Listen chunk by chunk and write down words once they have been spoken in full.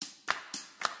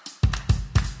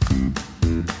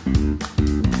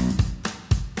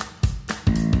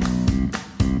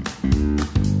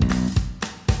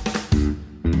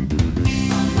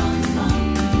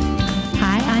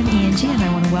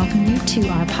to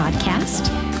our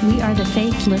podcast. We are the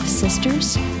Faith Lift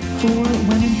Sisters, for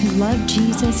women who love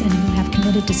Jesus and who have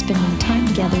committed to spending time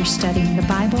together studying the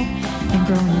Bible and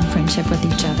growing in friendship with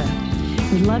each other.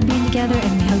 We love being together,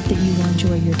 and we hope that you will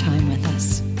enjoy your time with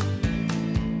us.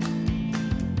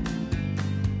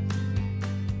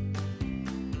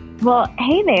 Well,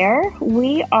 hey there.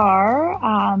 We are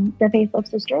the Faith Lift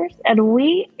Sisters, and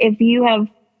if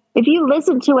you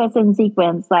listen to us in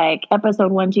sequence, like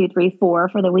episode 1, 2, 3, 4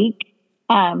 for the week,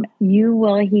 you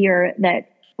will hear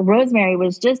that Rosemary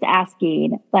was just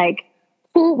asking, like,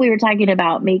 who we were talking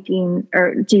about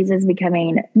Jesus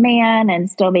becoming man and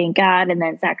still being God and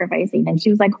then sacrificing. And she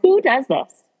was like, who does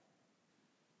this?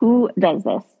 Who does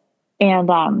this? And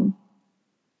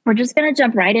we're just going to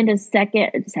jump right into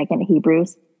second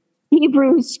Hebrews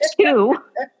 2.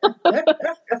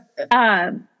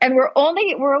 And we're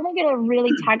only going to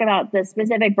really talk about the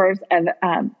specific verse of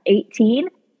 18,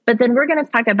 but then we're going to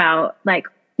talk about, like,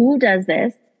 who does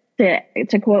this,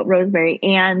 to quote Rosemary,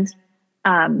 and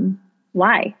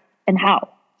why and how.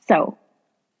 So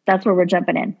that's where we're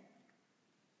jumping in.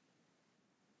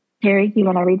 Terry, you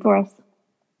want to read for us?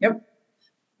 Yep.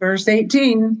 Verse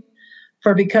 18.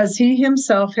 For because he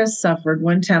himself has suffered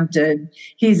when tempted,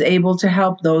 he's able to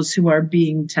help those who are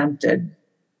being tempted.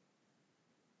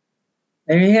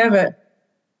 There you have it.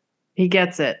 He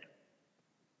gets it.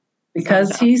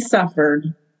 Because he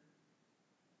suffered,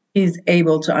 he's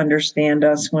able to understand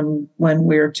us when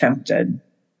we're tempted.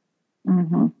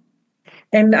 Mm-hmm.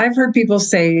 And I've heard people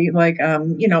say, like,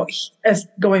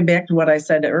 going back to what I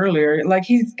said earlier, like,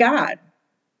 he's God.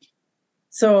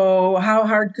 So how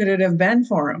hard could it have been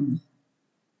for him?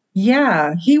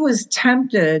 Yeah, he was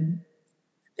tempted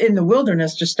in the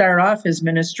wilderness to start off his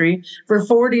ministry for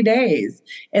 40 days.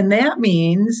 And that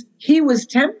means he was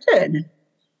tempted.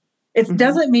 It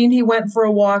doesn't mean he went for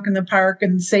a walk in the park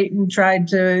and Satan tried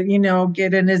to,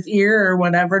 get in his ear or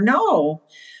whatever. No,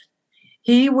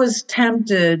 he was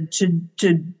tempted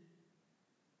to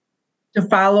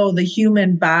follow the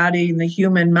human body and the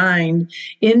human mind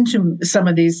into some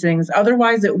of these things.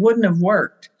 Otherwise, it wouldn't have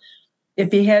worked.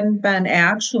 If he hadn't been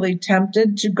actually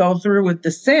tempted to go through with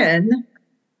the sin,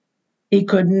 he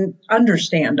couldn't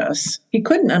understand us. He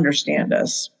couldn't understand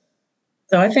us.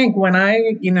 So I think when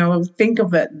I, think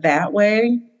of it that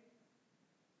way,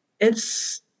 it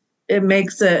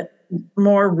makes it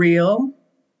more real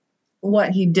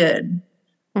what he did.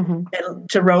 Mm-hmm. And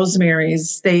to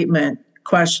Rosemary's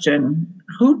question,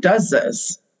 who does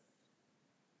this?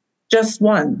 Just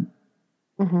one.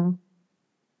 Mm-hmm.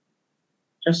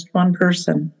 Just one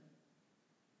person.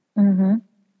 Mm-hmm.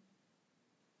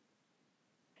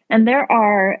 And there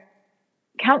are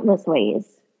countless ways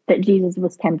that Jesus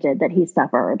was tempted, that he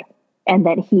suffered, and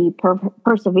that he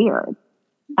persevered.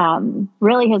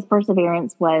 Really, his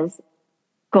perseverance was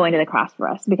going to the cross for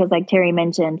us, because, like Terry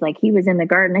mentioned, like, he was in the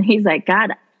garden and he's like,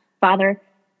 God, Father,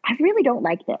 I really don't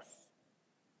like this.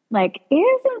 Like,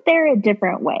 isn't there a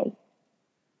different way?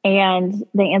 And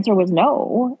the answer was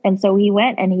no. And so he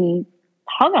went and he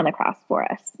hung on the cross for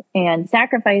us and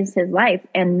sacrificed his life.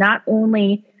 And not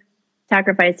only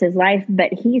sacrificed his life,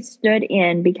 but he stood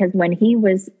in, because when he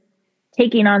was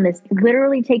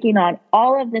literally taking on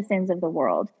all of the sins of the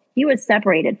world, he was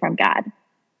separated from God.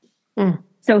 Mm.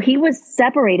 So he was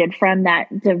separated from that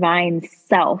divine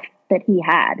self that he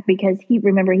had, because he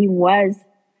was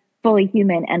fully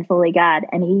human and fully God,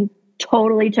 and he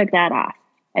totally took that off.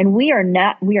 And we are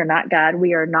not God.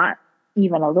 We are not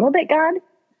even a little bit God,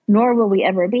 nor will we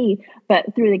ever be.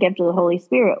 But through the gift of the Holy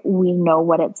Spirit, we know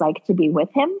what it's like to be with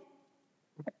him.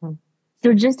 Mm-hmm.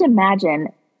 So just imagine,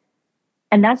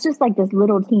 and that's just like this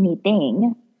little teeny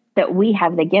thing that we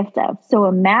have the gift of. So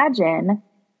imagine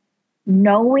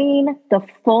knowing the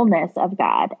fullness of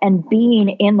God and being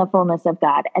in the fullness of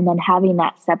God, and then having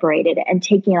that separated and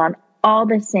taking on all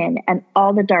the sin and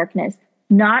all the darkness,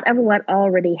 not of what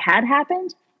already had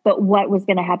happened, but what was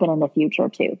going to happen in the future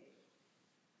too.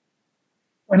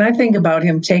 When I think about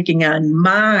him taking on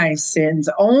my sins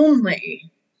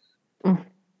only,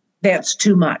 that's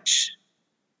too much.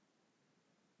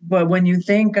 But when you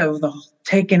think of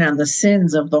taking on the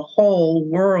sins of the whole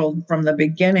world from the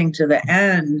beginning to the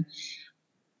end,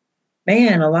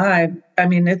 man alive, I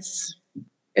mean, it's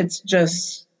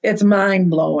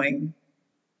mind-blowing.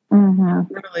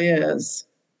 Mm-hmm. It really is.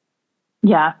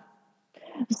 Yeah.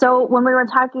 So when we were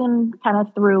talking kind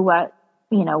of through what,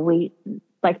 we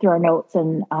like through our notes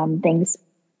and things,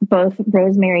 both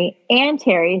Rosemary and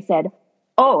Terry said,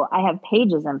 oh, I have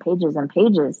pages and pages and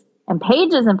pages and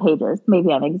pages and pages.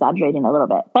 Maybe I'm exaggerating a little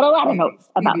bit, but a lot of notes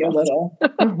about this.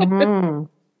 Mm-hmm.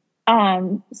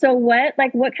 So what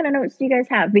kind of notes do you guys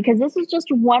have? Because this is just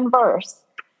one verse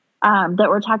that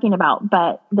we're talking about,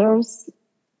 but there's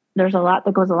a lot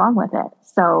that goes along with it.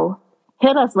 So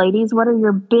hit us, ladies. What are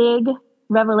your big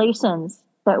revelations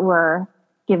that were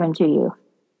given to you?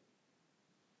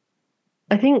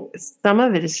 I think some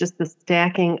of it is just the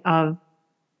stacking of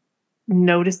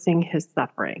noticing his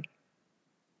suffering.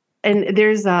 And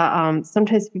there's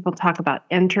sometimes people talk about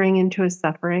entering into his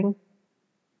suffering.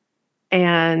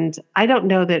 And I don't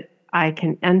know that I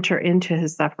can enter into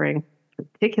his suffering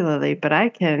particularly, but I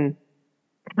can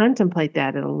contemplate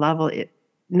that at a level,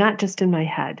 not just in my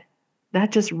head,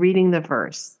 not just reading the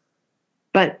verse,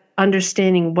 but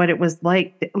understanding what it was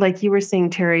like you were saying,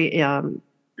 Terry,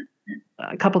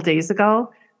 a couple days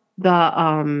ago,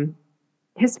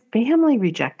 his family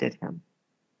rejected him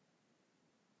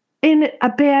in a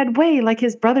bad way, like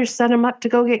his brothers set him up to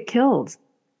go get killed.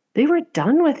 They were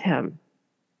done with him.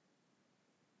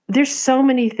 There's so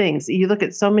many things. You look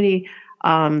at so many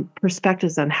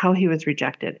perspectives on how he was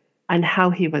rejected and how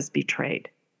he was betrayed.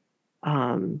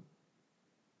 And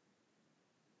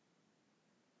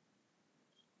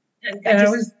I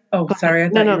was, sorry. I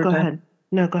thought you were go done. ahead.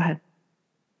 No, go ahead.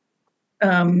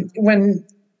 When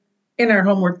in our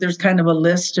homework, there's kind of a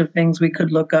list of things we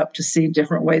could look up to see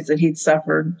different ways that he'd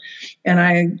suffered. And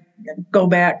I go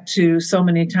back to so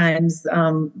many times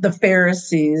the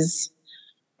Pharisees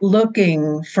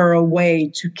looking for a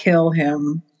way to kill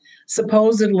him.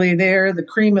 Supposedly they're the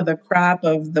cream of the crop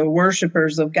of the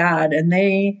worshipers of God, and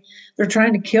they're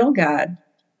trying to kill God.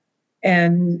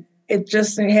 And it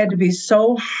had to be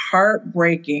so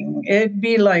heartbreaking. It'd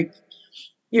be like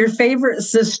your favorite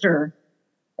sister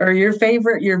or your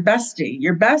bestie,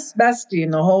 your best bestie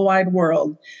in the whole wide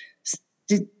world,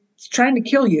 trying to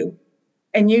kill you.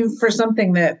 And you, for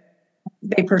something that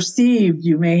they perceived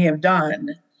you may have done.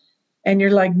 And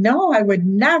you're like, no, I would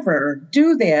never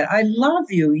do that. I love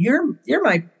you. You're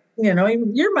my,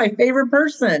 you're my favorite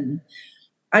person.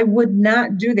 I would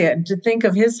not do that. And to think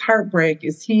of his heartbreak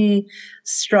as he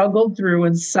struggled through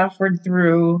and suffered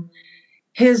through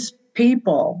his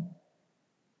people,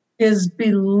 his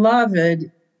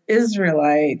beloved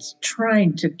Israelites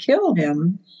trying to kill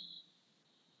him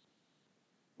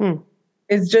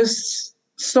is just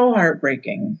so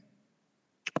heartbreaking.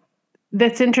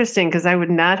 That's interesting because I would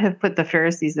not have put the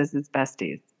Pharisees as his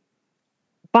besties,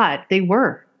 but they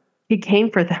were. He came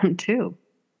for them too.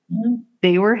 Mm-hmm.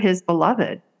 They were his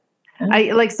beloved.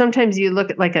 Mm-hmm. Sometimes you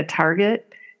look at like a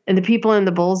target and the people in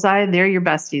the bullseye, they're your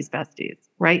besties,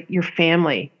 right? Your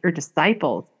family, your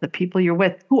disciples, the people you're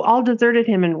with, who all deserted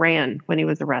him and ran when he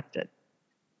was arrested.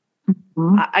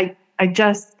 Mm-hmm. I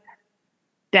just,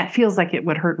 that feels like it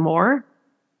would hurt more,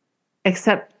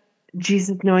 except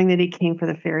Jesus knowing that he came for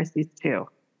the Pharisees too.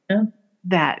 Yeah.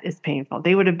 That is painful.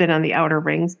 They would have been on the outer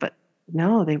rings, but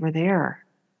no, they were there.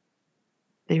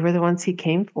 They were the ones he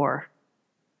came for.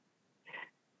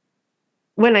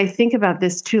 When I think about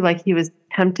this too, like he was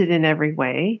tempted in every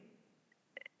way,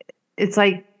 it's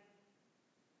like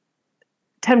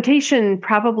temptation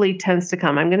probably tends to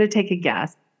come. I'm going to take a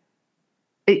guess.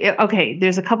 Okay,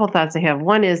 there's a couple thoughts I have.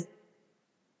 One is,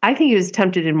 I think he was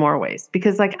tempted in more ways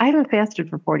because I haven't fasted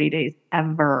for 40 days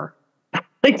ever,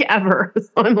 ever. So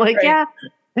I'm like, right. Yeah,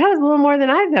 that was a little more than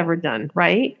I've ever done.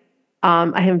 Right.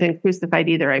 I haven't been crucified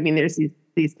either. I mean, there's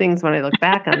these things when I look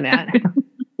back on that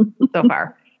so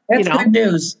far. That's good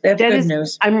news. That's good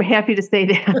news. I'm happy to say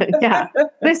that. Yeah.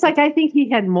 But it's I think he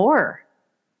had more,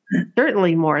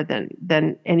 certainly more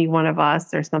than any one of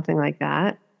us or something like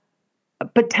that.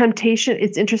 But temptation,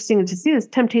 it's interesting to see this.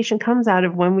 Temptation comes out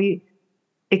of when we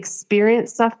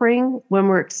experience suffering, when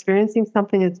we're experiencing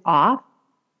something that's off.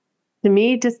 To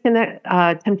me,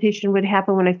 temptation would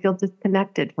happen when I feel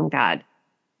disconnected from God,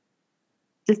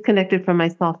 disconnected from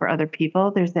myself or other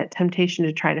people. There's that temptation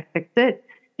to try to fix it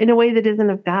in a way that isn't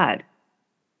of God.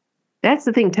 That's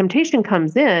the thing. Temptation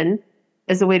comes in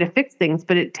as a way to fix things,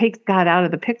 but it takes God out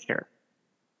of the picture.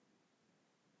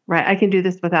 Right? I can do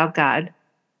this without God.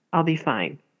 I'll be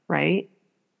fine. Right?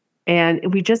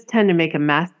 And we just tend to make a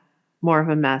mess, more of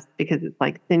a mess, because it's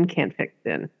like sin can't fix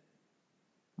sin.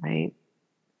 Right?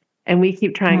 And we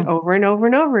keep trying over and over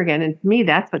and over again. And to me,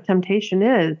 that's what temptation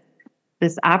is.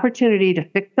 This opportunity to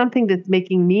fix something that's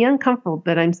making me uncomfortable,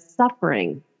 that I'm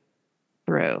suffering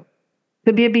through. It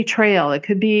could be a betrayal. It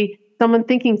could be someone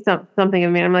thinking something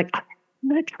of me. I'm like,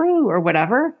 not true or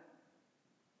whatever.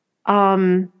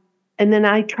 And then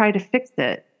I try to fix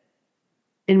it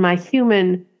in my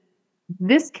human,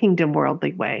 this kingdom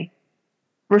worldly way,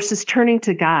 versus turning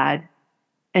to God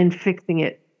and fixing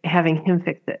it, having him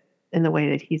fix it in the way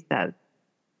that he says.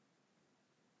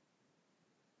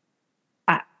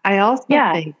 I also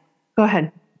think, go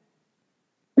ahead.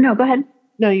 No, go ahead.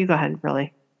 No, you go ahead,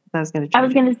 really. I was going to. I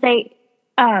was going to say,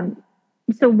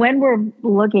 so when we're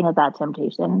looking at that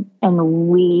temptation, and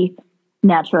we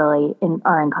naturally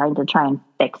are inclined to try and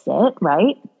fix it,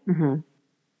 right? Mm-hmm.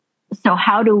 So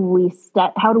how do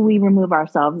we remove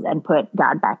ourselves and put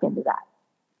God back into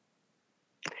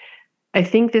that? I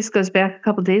think this goes back a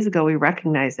couple of days ago. We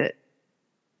recognize it.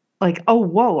 Like, oh,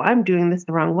 whoa, I'm doing this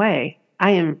the wrong way.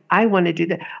 I want to do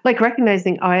that. Like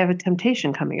recognizing, oh, I have a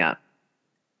temptation coming up.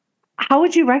 How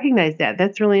would you recognize that?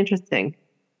 That's really interesting.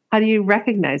 How do you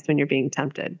recognize when you're being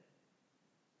tempted?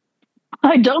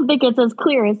 I don't think it's as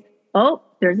clear as, oh,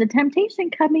 there's a temptation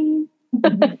coming.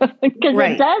 Because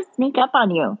Right. It does sneak up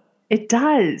on you. It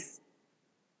does.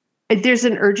 There's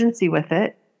an urgency with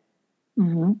it.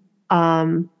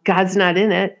 Mm-hmm. God's not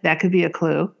in it. That could be a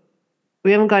clue.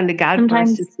 We haven't gone to God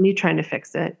Sometimes- first. It's me trying to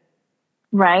fix it.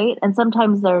 Right. And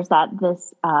sometimes there's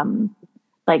this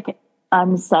like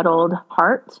unsettled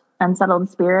heart, unsettled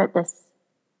spirit, this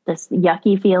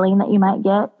yucky feeling that you might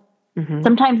get. Mm-hmm.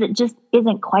 Sometimes it just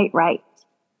isn't quite right.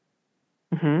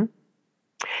 Mm-hmm.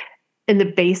 And the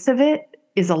base of it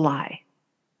is a lie.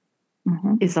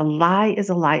 Mm-hmm. Is a lie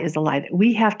that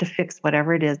we have to fix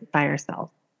whatever it is by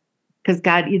ourselves. Because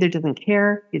God either doesn't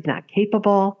care, he's not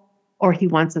capable, or he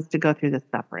wants us to go through the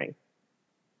suffering.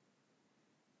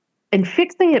 And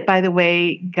fixing it, by the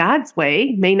way, God's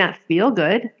way may not feel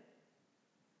good,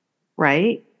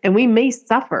 right? And we may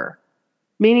suffer.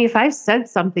 Meaning if I've said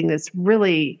something that's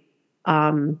really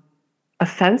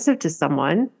offensive to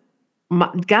someone,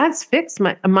 God's fix,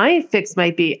 my fix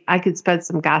might be I could spread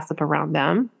some gossip around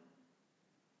them.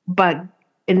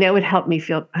 And that would help me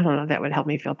feel, I don't know, that would help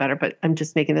me feel better, but I'm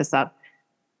just making this up.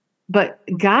 But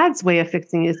God's way of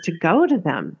fixing is to go to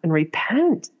them and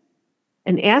repent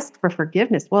and ask for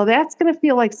forgiveness. Well, that's going to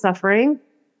feel like suffering,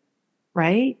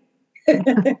 right?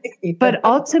 But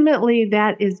ultimately,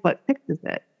 that is what fixes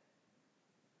it.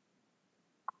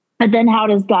 But then how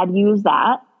does God use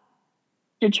that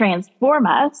to transform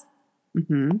us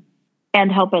Mm-hmm.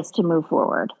 and help us to move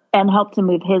forward and help to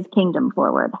move his kingdom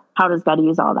forward? How does God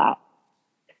use all that?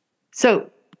 So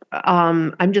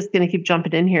I'm just going to keep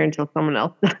jumping in here until someone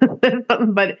else says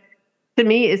something. But to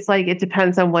me, it's like it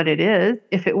depends on what it is.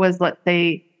 If it was, let's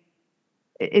say,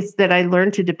 it's that I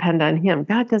learned to depend on him.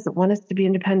 God doesn't want us to be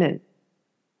independent.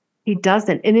 He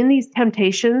doesn't. And in these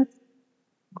temptations,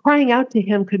 crying out to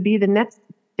him could be the next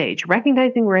stage,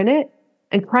 recognizing we're in it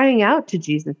and crying out to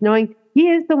Jesus, knowing he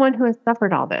is the one who has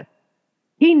suffered all this.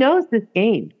 He knows this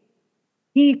game.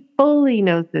 He fully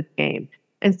knows this game.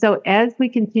 And so as we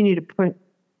continue to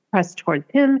press towards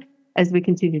him, as we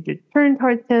continue to turn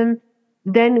towards him,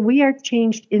 then we are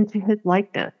changed into his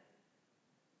likeness,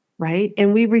 right?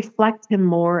 And we reflect him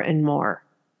more and more.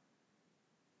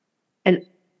 And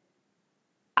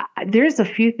there's a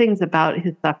few things about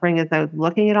his suffering as I was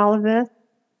looking at all of this,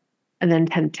 and then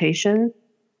temptations.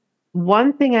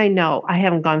 One thing I know, I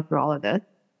haven't gone through all of this,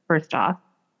 first off.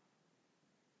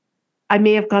 I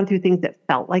may have gone through things that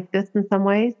felt like this in some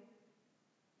ways,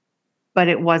 but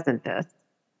it wasn't this.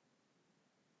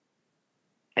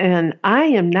 And I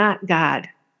am not God.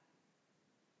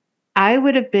 I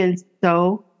would have been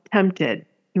so tempted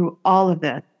through all of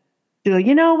this to go,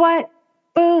 you know what?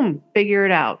 Boom, figure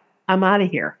it out. I'm out of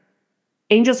here.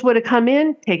 Angels would have come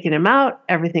in, taken him out.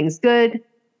 Everything's good.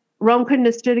 Rome couldn't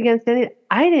have stood against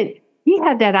anything. He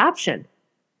had that option.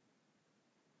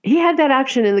 He had that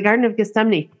option in the Garden of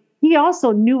Gethsemane. He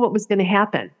also knew what was going to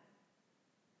happen.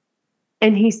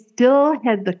 And he still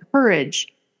had the courage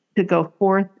to go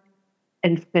forth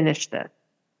and finish this.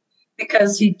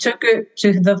 Because he took it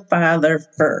to the Father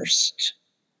first.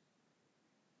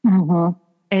 Mm-hmm.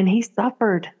 And he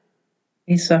suffered.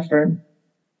 He suffered.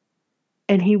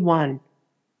 And he won.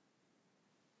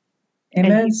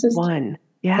 Amen, And he sister? won.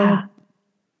 Yeah.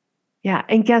 Yeah.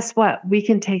 And guess what? We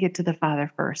can take it to the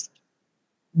Father first.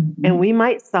 Mhm. And we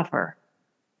might suffer,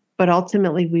 but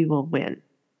ultimately we will win.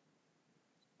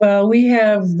 Well, we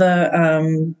have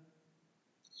the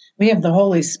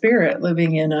Holy Spirit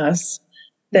living in us.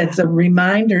 That's a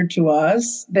reminder to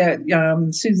us that,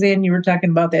 Suzanne, you were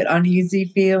talking about that uneasy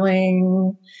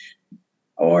feeling,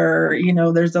 or,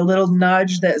 there's a little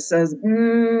nudge that says,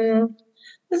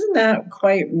 isn't that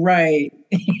quite right?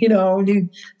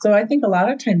 So I think a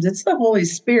lot of times it's the Holy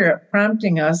Spirit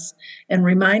prompting us and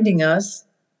reminding us,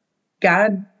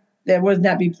 God, that would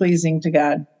not be pleasing to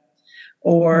God,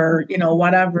 or,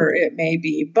 whatever it may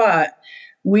be. But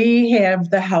we have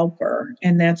the helper,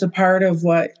 and that's a part of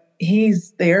what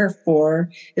he's there for,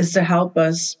 is to help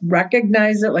us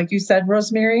recognize it. Like you said,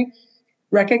 Rosemary,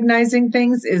 recognizing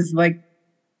things is like,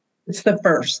 it's the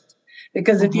first,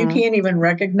 because if you can't even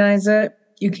recognize it,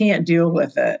 you can't deal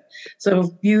with it. So if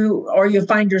you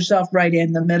find yourself right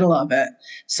in the middle of it.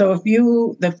 So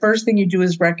the first thing you do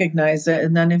is recognize it.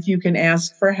 And then if you can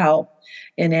ask for help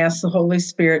and ask the Holy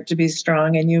Spirit to be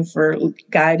strong in you for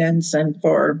guidance and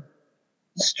for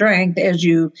strength as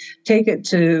you take it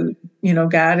to,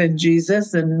 God and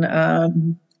Jesus.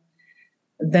 And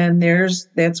then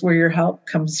that's where your help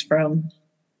comes from.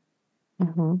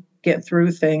 Mm-hmm. Get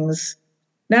through things.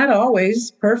 Not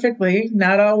always perfectly,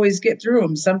 not always get through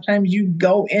them. Sometimes you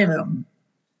go in them,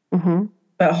 Mm-hmm.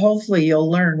 but hopefully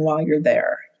you'll learn while you're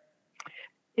there.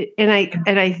 And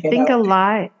I think a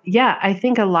lie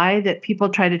that people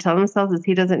try to tell themselves is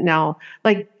he doesn't know.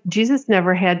 Like Jesus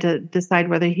never had to decide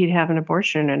whether he'd have an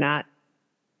abortion or not,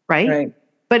 right?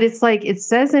 But it's like it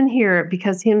says in here,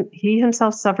 because he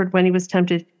himself suffered when he was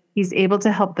tempted, he's able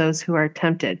to help those who are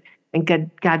tempted. And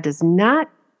God does not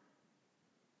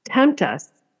tempt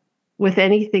us with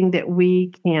anything that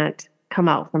we can't come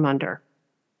out from under,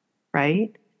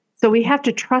 right? So we have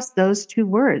to trust those two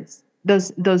words,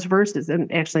 those verses,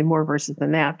 and actually more verses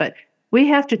than that, but we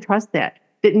have to trust that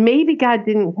maybe God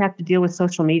didn't have to deal with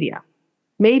social media.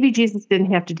 Maybe Jesus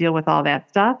didn't have to deal with all that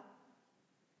stuff.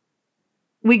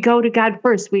 We go to God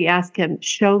first. We ask him,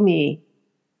 show me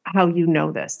how you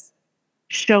know this.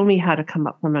 Show me how to come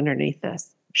up from underneath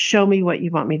this. Show me what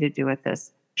you want me to do with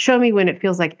this. Show me when it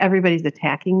feels like everybody's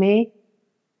attacking me.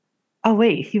 Oh,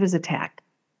 wait, he was attacked.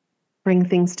 Bring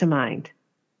things to mind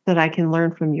so that I can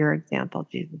learn from your example,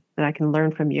 Jesus, that I can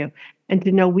learn from you. And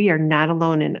to know we are not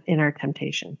alone in our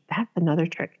temptation. That's another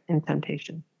trick in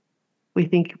temptation. We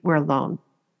think we're alone.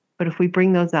 But if we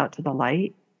bring those out to the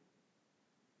light,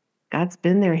 God's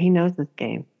been there. He knows this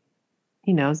game.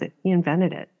 He knows it. He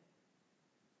invented it.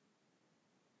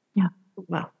 Yeah.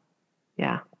 Well,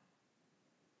 yeah.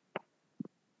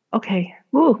 Okay.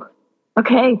 Ooh.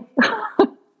 Okay.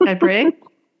 Can I pray?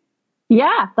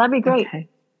 Yeah, that'd be great.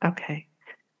 Okay.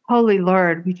 Holy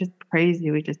Lord, we just praise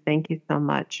you. We just thank you so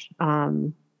much.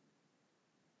 You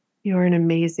are an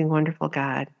amazing, wonderful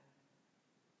God.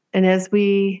 And as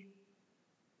we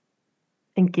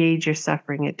engage your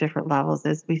suffering at different levels,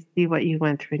 as we see what you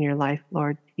went through in your life,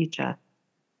 Lord, teach us.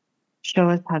 Show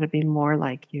us how to be more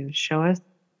like you. Show us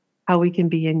how we can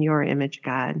be in your image,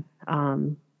 God.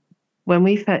 When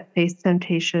we face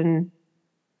temptation,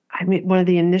 one of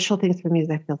the initial things for me is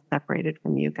I feel separated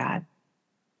from you, God.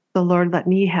 So Lord, let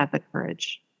me have the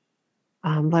courage.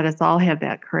 Let us all have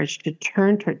that courage to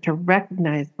turn to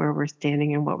recognize where we're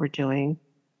standing and what we're doing,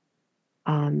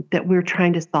 that we're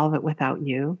trying to solve it without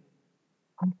you.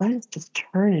 Let us just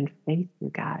turn and face you,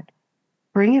 God.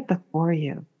 Bring it before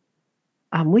you.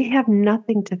 We have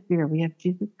nothing to fear. We have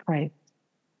Jesus Christ.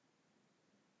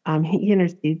 He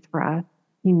intercedes for us.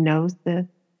 He knows this.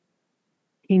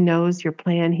 He knows your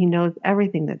plan. He knows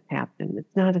everything that's happened.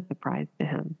 It's not a surprise to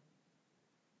him.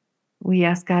 We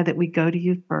ask God that we go to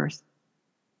you first.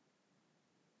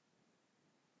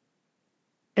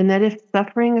 And that if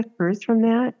suffering occurs from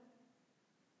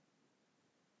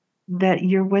that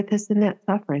you're with us in that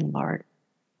suffering, Lord.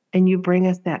 And you bring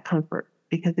us that comfort.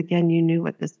 Because again, you knew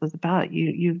what this was about.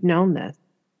 You've known this.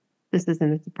 This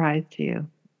isn't a surprise to you.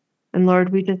 And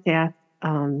Lord, we just ask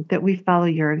that we follow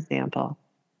your example.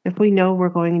 If we know we're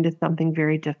going into something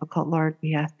very difficult, Lord,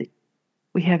 we ask that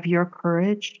we have your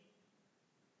courage,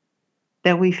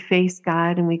 that we face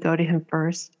God and we go to him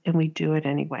first and we do it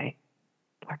anyway.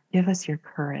 Lord, give us your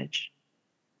courage.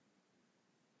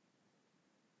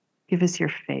 Give us your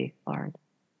faith, Lord.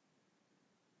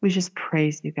 We just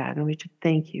praise you, God, and we just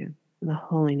thank you in the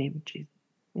holy name of Jesus.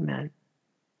 Amen.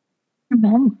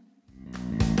 Amen.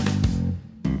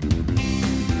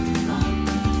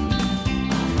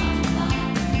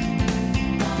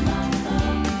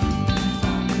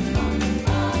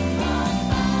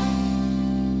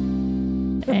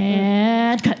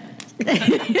 And cut.